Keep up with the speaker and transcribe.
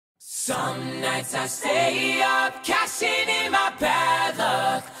Some nights I stay up, cashing in my bad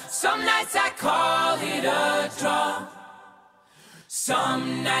luck. Some nights I call it a draw.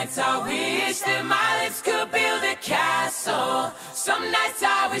 Some nights I wish that my lips could build a castle. Some nights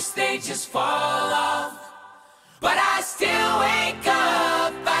I wish they just fall off. But I still wake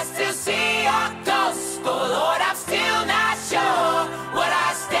up, I still see your ghost. Oh Lord, I'm still not sure what I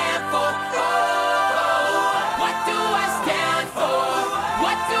stand for. Oh, what do I stand for?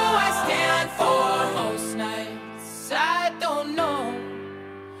 What do I stand for? Most nights I don't know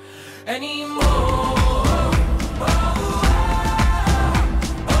anymore.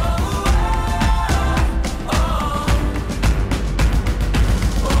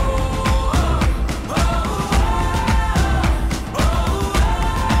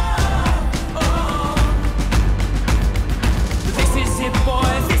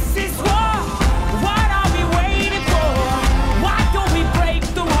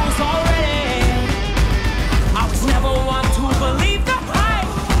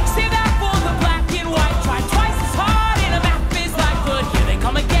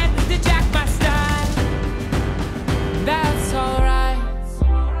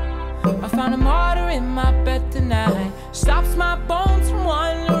 Found a martyr in my bed tonight. Stops my bones from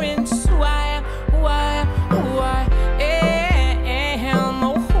wandering. Just who I am, who I am, who I am.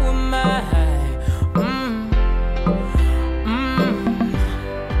 Oh, who am I?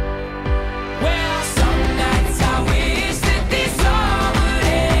 Well, some nights I wish that this all would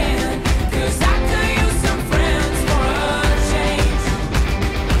end, 'cause I could use some friends for a change.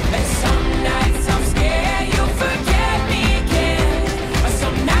 And some nights I'm scared you'll forget me again.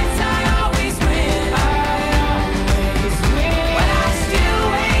 Some nights I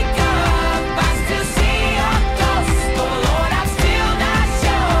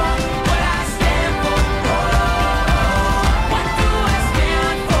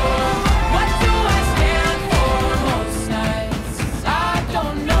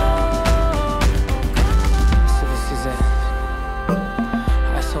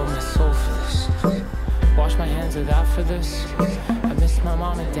out for this. I miss my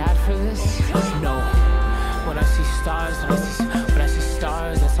mom and dad for this. No, when I see stars, when I see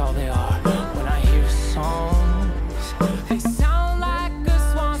stars, that's all they are. When I hear songs, they sound like a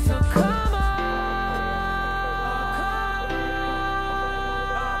swan. So come on,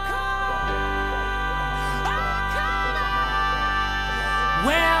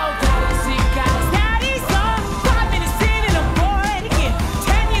 well, galaxy guys, daddy's on 5 minutes in and I'm bored again.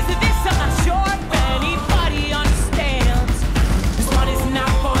 10 years of this, I'm not sure.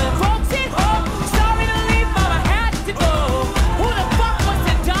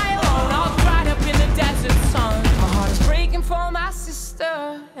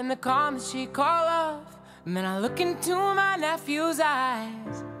 And the calm that she call off. And then I look into my nephew's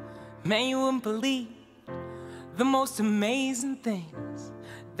eyes. Man, you wouldn't believe the most amazing things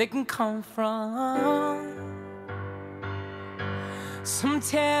that can come from some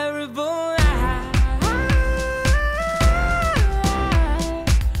terrible lies.